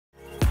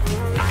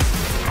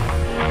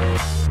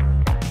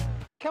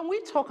Can we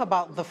talk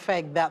about the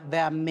fact that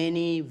there are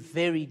many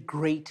very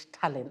great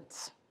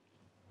talents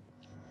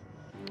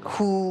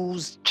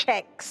whose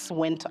checks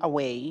went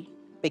away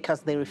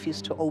because they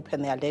refused to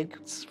open their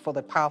legs for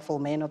the powerful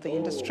men of the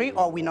industry, or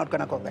are we not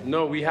going to go there?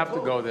 No, we have to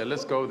go there.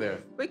 Let's go there.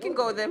 We can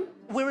go there.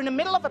 We're in the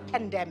middle of a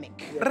pandemic.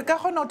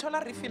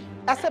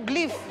 That's a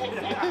belief.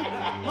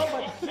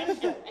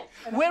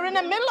 We're in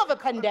the middle of a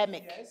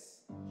pandemic.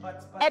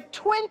 A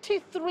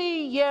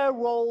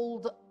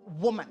 23-year-old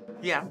woman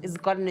Is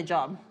gotten a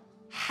job.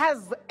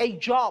 has a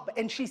job,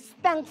 and she's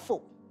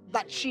thankful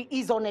that she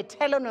is on a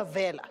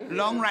telenovela.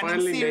 Long-running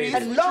Finally series.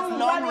 made A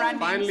long-running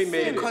Finally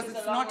made it. Because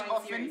it's not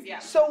often.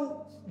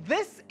 So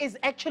this is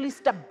actually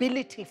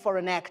stability for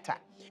an actor.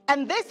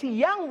 And this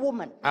young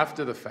woman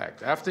After the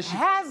fact, after she...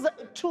 has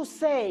to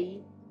say,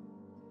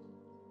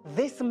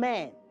 this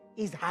man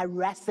is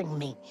harassing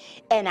me.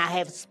 And I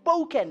have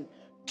spoken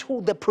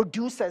to the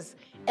producers,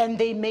 and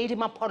they made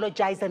him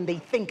apologize, and they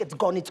think it's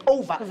gone, it's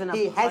over.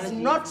 He has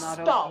not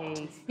stopped.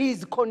 Okay.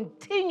 He's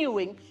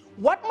continuing.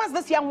 What must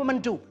this young woman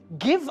do?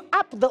 Give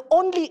up the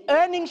only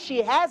earnings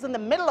she has in the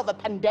middle of a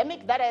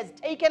pandemic that has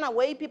taken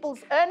away people's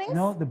earnings?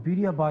 No, the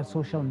beauty about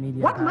social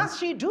media. What guys, must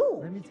she do?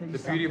 Let me tell you The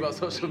something. beauty about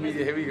social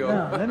media, here we go.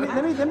 No, let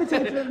me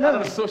tell you.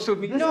 No, Social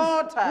media.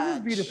 No this touch. is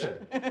beautiful.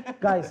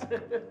 Guys,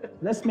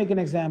 let's make an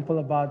example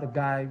about the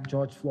guy,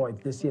 George Floyd,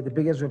 this year, the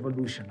biggest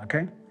revolution,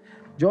 okay?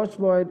 George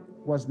Floyd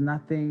was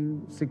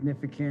nothing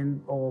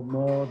significant or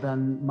more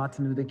than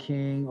Martin Luther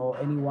King or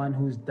anyone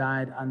who's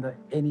died under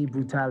any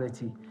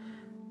brutality.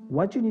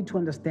 What you need to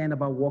understand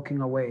about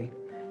walking away,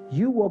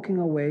 you walking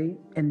away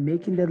and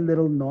making that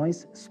little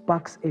noise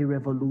sparks a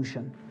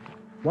revolution.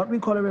 What we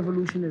call a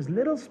revolution is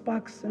little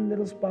sparks and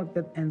little spark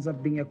that ends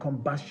up being a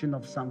combustion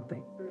of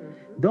something.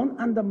 Don't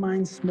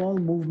undermine small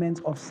movements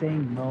of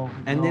saying no.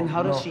 And no, then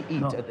how does no, she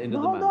eat no. at the end No,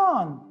 of the hold month?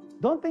 on.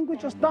 Don't think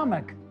with your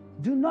stomach.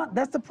 Do not,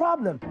 that's the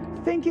problem.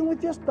 Thinking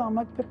with your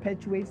stomach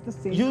perpetuates the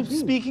same You're abuse.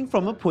 speaking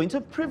from a point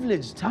of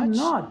privilege, Touch. I'm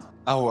not.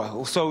 Oh,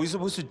 wow. So we're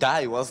supposed to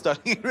die while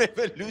starting a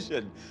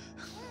revolution?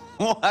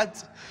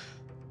 What?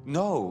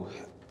 No.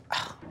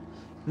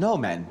 No,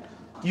 man.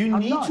 You I'm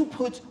need not. to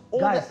put all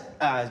Guys,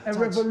 that... a Touch.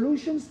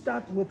 revolution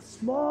starts with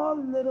small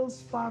little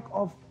spark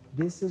of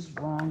this is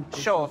wrong.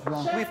 This Sure. is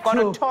wrong. We've got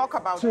to talk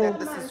about that.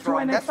 This is to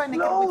wrong. an That's why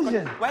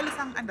explosion. well, it's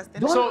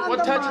understandable. Don't So what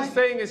Touch undermine- is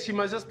saying is she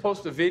must just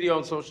post a video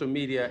on social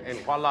media and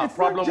voila, It's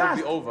problem not will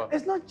be just- over.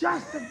 It's not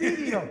just a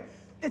video.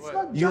 It's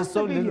not just You're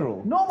so a video.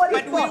 literal. Nobody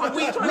But thought.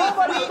 we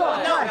nobody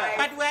thought. no, guys,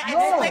 but we're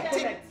no,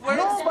 expecting. We're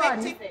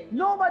expecting.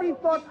 Nobody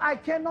thought I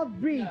Cannot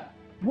Breathe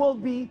will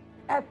be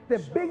at the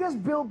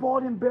biggest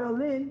billboard in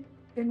Berlin,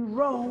 in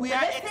Rome. We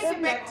are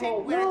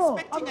expecting. We're No,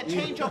 expecting a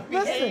change of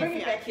listen.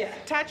 behavior.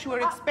 Touch. We're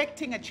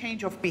expecting a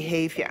change of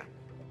behavior.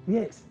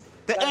 Yes.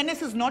 The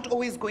onus is not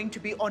always going to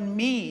be on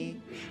me.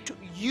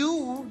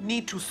 You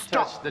need to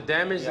stop. Touch, the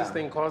damage this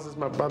thing causes,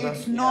 my brother.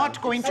 It's not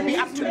going to be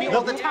up to me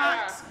all the time.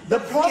 The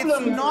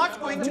problem... It's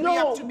not going to be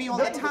up to me all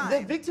the The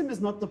time. victim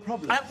is not the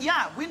problem.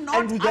 Yeah, we're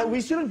not. And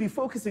we shouldn't be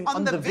focusing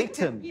on the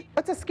victim.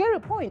 It's a scary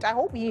point. I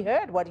hope he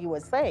heard what he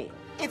was saying.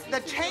 It's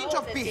the change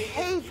of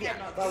behavior.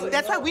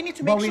 That's why we need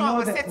to But make we sure know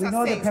our that- sets we are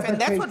know the safe. And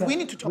that's what we perpetrator-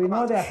 need to talk we know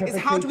about. there are Is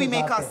how do we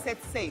make perpetrators our out there.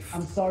 sets safe?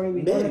 I'm sorry,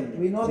 we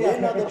know there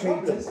are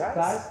perpetrators,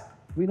 guys.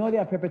 We know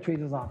there are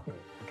perpetrators out there,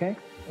 okay?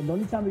 And the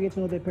only time we get to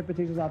know there are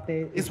perpetrators out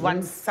there Is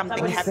when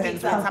something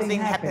happens, when something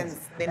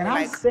happens, then and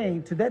I'm like-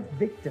 saying to that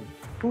victim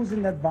who's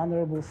in that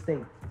vulnerable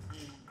state,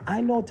 I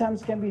know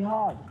times can be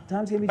hard,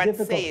 times can be But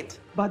difficult. say it.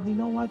 But you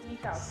know what?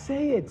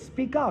 Say it,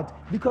 speak out.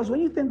 Because when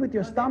you think with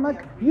your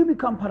stomach, you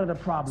become part of the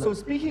problem. So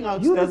speaking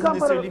out You doesn't become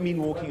part of- necessarily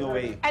mean walking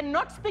away. And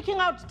not speaking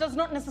out does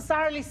not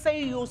necessarily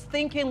say you're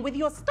thinking with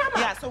your stomach.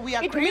 Yeah, so we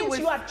It agree means with-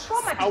 you are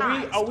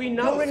traumatized. Are we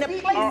not? You're in a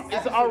place.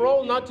 Is our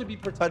role not to be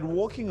protected? But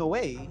walking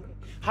away...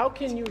 How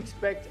can you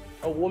expect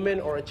a woman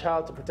or a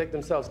child to protect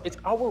themselves? It's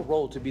our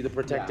role to be the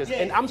protectors.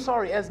 And I'm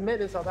sorry, as men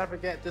in South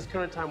Africa at this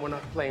current time, we're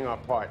not playing our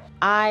part.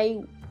 I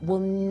will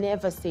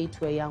never say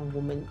to a young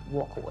woman,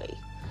 walk away.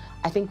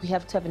 I think we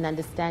have to have an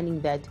understanding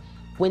that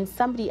when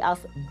somebody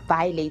else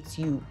violates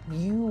you,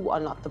 you are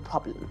not the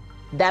problem.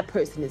 That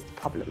person is the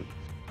problem.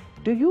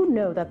 Do you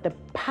know that the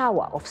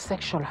power of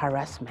sexual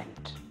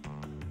harassment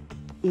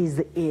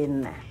is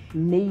in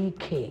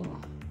making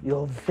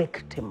your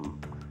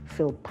victim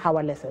feel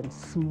powerless and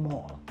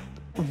small?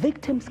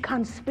 Victims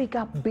can't speak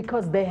up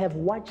because they have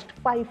watched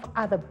 5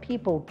 other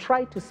people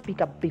try to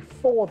speak up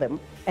before them,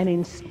 and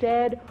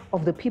instead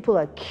of the people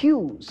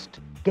accused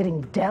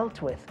getting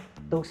dealt with,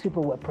 those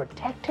people were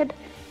protected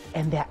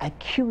and their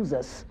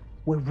accusers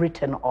were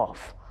written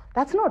off.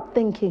 That's not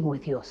thinking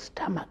with your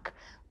stomach.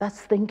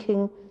 That's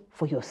thinking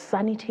for your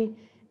sanity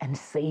and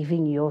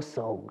saving your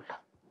soul.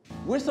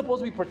 We're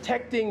supposed to be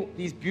protecting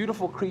these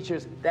beautiful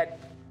creatures that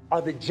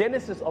are the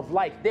genesis of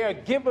life. They are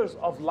givers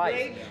of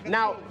life.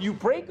 Now, you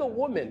break a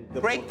woman.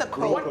 Break the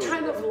code. What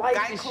kind of life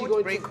Guy is she code,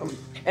 going break to? code.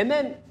 And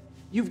then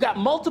you've got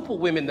multiple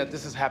women that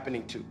this is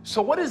happening to.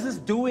 So what is this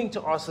doing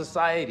to our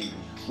society?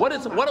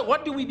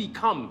 What do we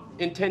become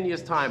in 10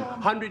 years' time,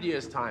 100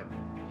 years' time?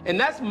 And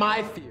that's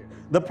my fear.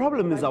 The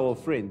problem is our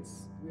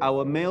friends.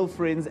 our male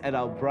friends at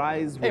our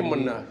brides. Hey,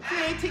 Mona.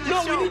 Creating a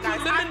No, show, we need to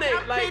guys. eliminate,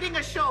 I'm like, creating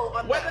a show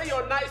on whether that.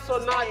 you're nice or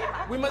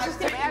not, we must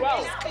just take you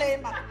out.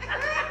 Disclaimer.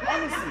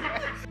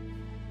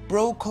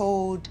 Bro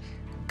code,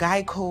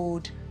 guy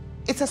code,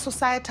 it's a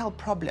societal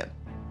problem.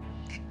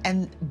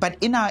 But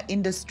in our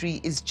industry,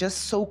 it's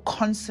just so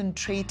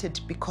concentrated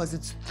because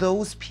it's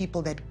those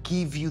people that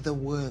give you the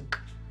work.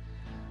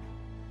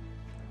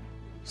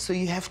 So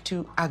you have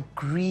to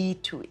agree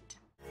to it.